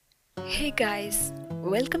Hey guys,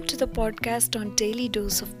 welcome to the podcast on Daily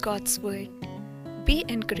Dose of God's Word. Be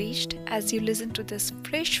encouraged as you listen to this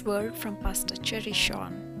fresh word from Pastor Cherry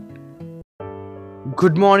Sean.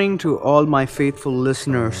 Good morning to all my faithful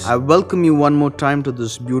listeners. I welcome you one more time to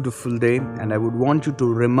this beautiful day, and I would want you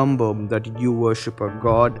to remember that you worship a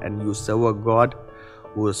God and you serve a God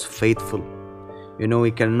who is faithful.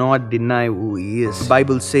 We cannot deny who He is. The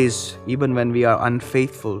Bible says, even when we are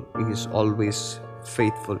unfaithful, He is always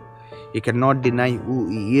faithful. You cannot deny who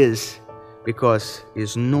He is because He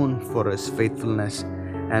is known for His faithfulness.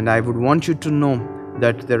 And I would want you to know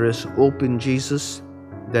that there is hope in Jesus,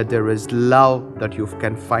 that there is love that you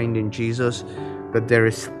can find in Jesus, that there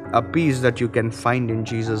is a peace that you can find in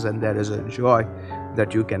Jesus, and there is a joy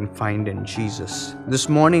that you can find in Jesus. This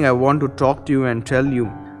morning I want to talk to you and tell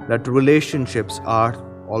you that relationships are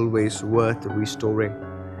always worth restoring.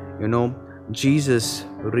 Jesus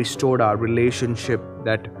restored our relationship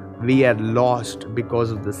that we had lost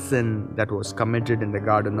because of the sin that was committed in the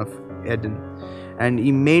Garden of Eden. And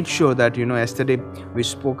He made sure that, yesterday we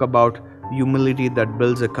spoke about humility that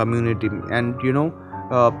builds a community. And,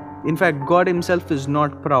 in fact, God Himself is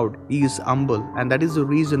not proud. He is humble. And that is the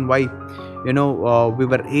reason why, we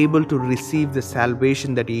were able to receive the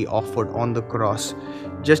salvation that He offered on the cross.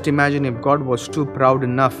 Just imagine if God was too proud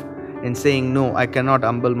enough in saying, no, I cannot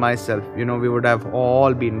humble myself. We would have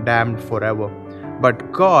all been damned forever.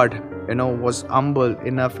 But God, was humble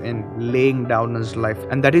enough in laying down His life.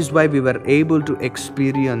 And that is why we were able to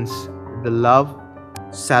experience the love,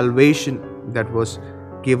 salvation that was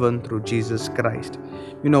given through Jesus Christ.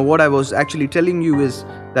 What I was actually telling you is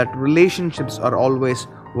that relationships are always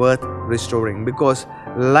worth restoring, because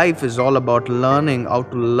life is all about learning how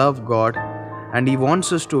to love God, and He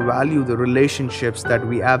wants us to value the relationships that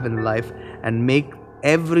we have in life and make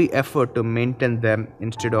every effort to maintain them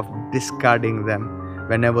instead of discarding them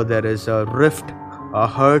whenever there is a rift, a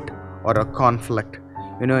hurt, or a conflict.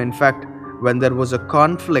 In fact, when there was a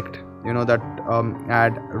conflict that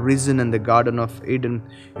had risen in the Garden of Eden,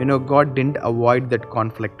 God didn't avoid that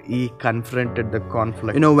conflict. He confronted the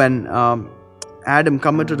conflict. When Adam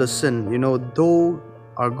committed a sin, though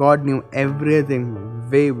our God knew everything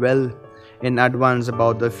very well in advance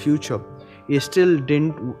about the future, he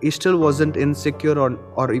still wasn't insecure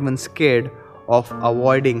or even scared of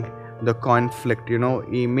avoiding the conflict.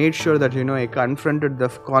 He made sure that he confronted the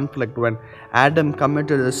conflict. When Adam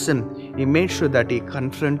committed a sin, he made sure that he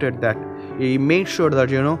confronted that. He made sure that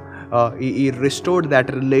he restored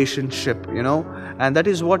that relationship, and that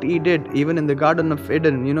is what He did. Even in the Garden of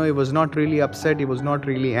Eden, He was not really upset, He was not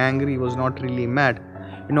really angry, He was not really mad.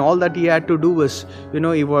 All that He had to do was,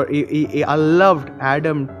 he allowed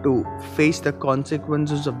Adam to face the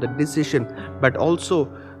consequences of the decision. But also,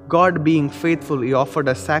 God being faithful, He offered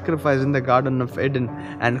a sacrifice in the Garden of Eden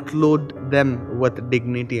and clothed them with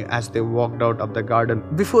dignity as they walked out of the garden.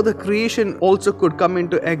 Before the creation also could come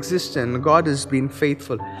into existence, God has been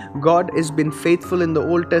faithful. God has been faithful in the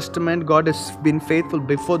Old Testament. God has been faithful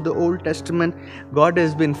before the Old Testament. God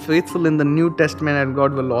has been faithful in the New Testament, and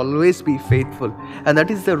God will always be faithful. And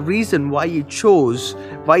that is the reason why He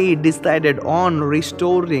decided on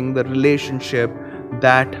restoring the relationship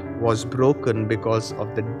that was broken because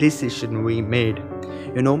of the decision we made.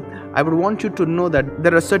 I would want you to know that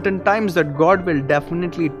there are certain times that God will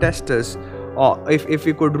definitely test us, or if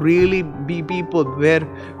we could really be people where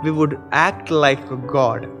we would act like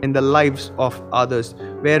God in the lives of others,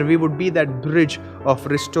 where we would be that bridge of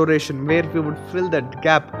restoration, where we would fill that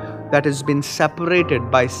gap that has been separated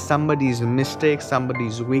by somebody's mistakes,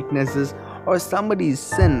 somebody's weaknesses, or somebody's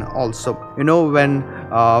sin also.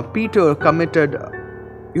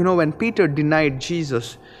 When Peter denied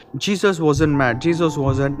Jesus, Jesus wasn't mad, Jesus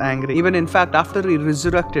wasn't angry. Even in fact, after He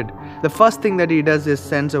resurrected, the first thing that He does is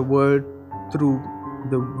sends a word through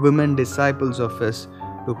the women disciples of His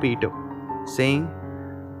to Peter, saying,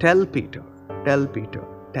 tell Peter.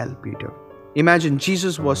 Imagine,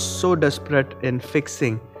 Jesus was so desperate in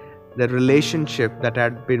fixing the relationship that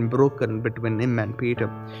had been broken between Him and Peter.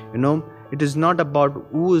 It is not about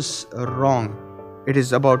who's wrong. It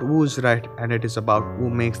is about who is right, and it is about who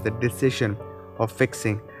makes the decision of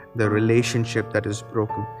fixing the relationship that is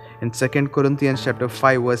broken. In 2 Corinthians chapter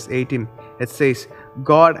 5 verse 18, it says,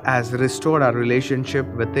 God has restored our relationship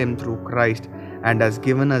with Him through Christ and has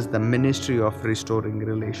given us the ministry of restoring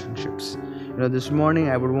relationships. This morning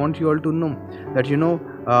I would want you all to know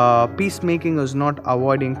that peacemaking is not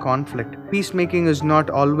avoiding conflict. Peacemaking is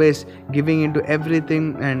not always giving into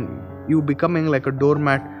everything and you becoming like a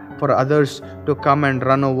doormat for others to come and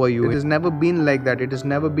run over you. It has never been like that. It has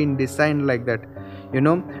never been designed like that.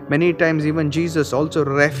 Many times even Jesus also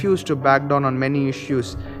refused to back down on many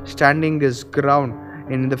issues, standing his ground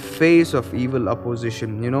in the face of evil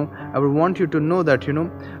opposition. I would want you to know that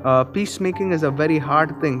peacemaking is a very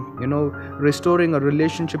hard thing. Restoring a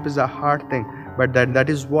relationship is a hard thing, but that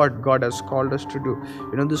is what God has called us to do.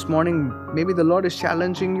 This morning maybe the Lord is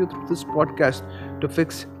challenging you through this podcast to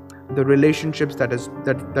fix the relationships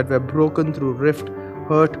that were broken through rift,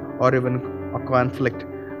 hurt, or even a conflict.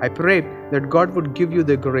 I pray that God would give you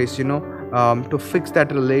the grace, to fix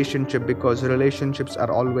that relationship, because relationships are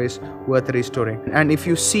always worth restoring. And if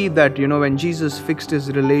you see that, when Jesus fixed his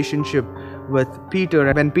relationship with Peter,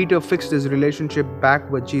 and when Peter fixed his relationship back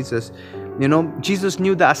with Jesus, Jesus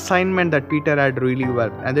knew the assignment that Peter had really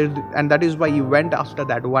well, and that is why he went after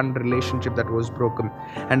that one relationship that was broken.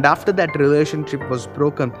 And after that relationship was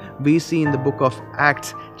broken, we see in the book of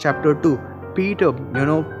Acts chapter 2, Peter,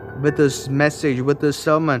 with his message, with his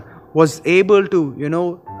sermon, was able to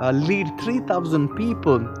lead 3,000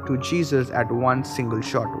 people to Jesus at one single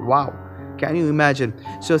shot. Wow, can you imagine?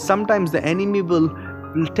 So sometimes the enemy will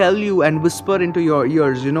tell you and whisper into your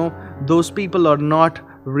ears, those people are not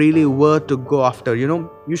really worth to go after.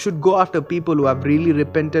 You should go after people who have really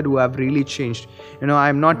repented, who have really changed.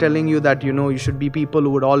 I'm not telling you that you should be people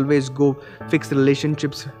who would always go fix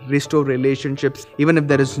relationships, restore relationships, even if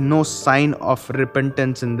there is no sign of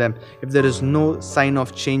repentance in them, if there is no sign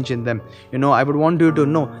of change in them. I would want you to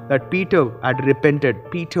know that Peter had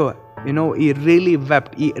repented. Peter, he really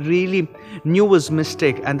wept, he really knew his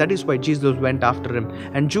mistake, and that is why Jesus went after him.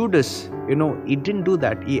 And Judas, he didn't do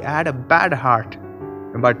that. He had a bad heart,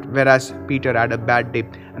 but whereas Peter had a bad day.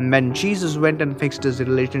 And when Jesus went and fixed his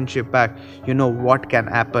relationship back, what can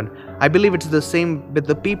happen? I believe it's the same with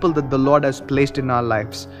the people that the Lord has placed in our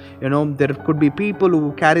lives. There could be people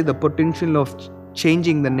who carry the potential of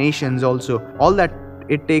changing the nations also. All that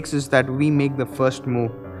it takes is that we make the first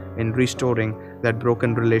move in restoring that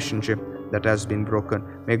broken relationship that has been broken.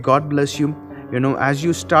 May God bless you. As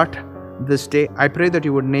you start this day, I pray that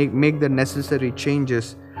you would make the necessary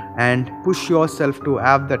changes and push yourself to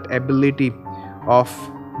have that ability of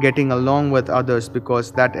getting along with others,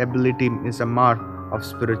 because that ability is a mark of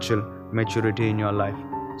spiritual maturity in your life.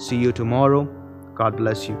 See you tomorrow. God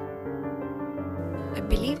bless you. I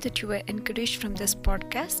believe that you were encouraged from this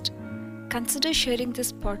podcast. Consider sharing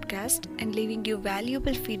this podcast and leaving your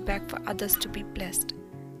valuable feedback for others to be blessed.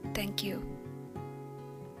 Thank you.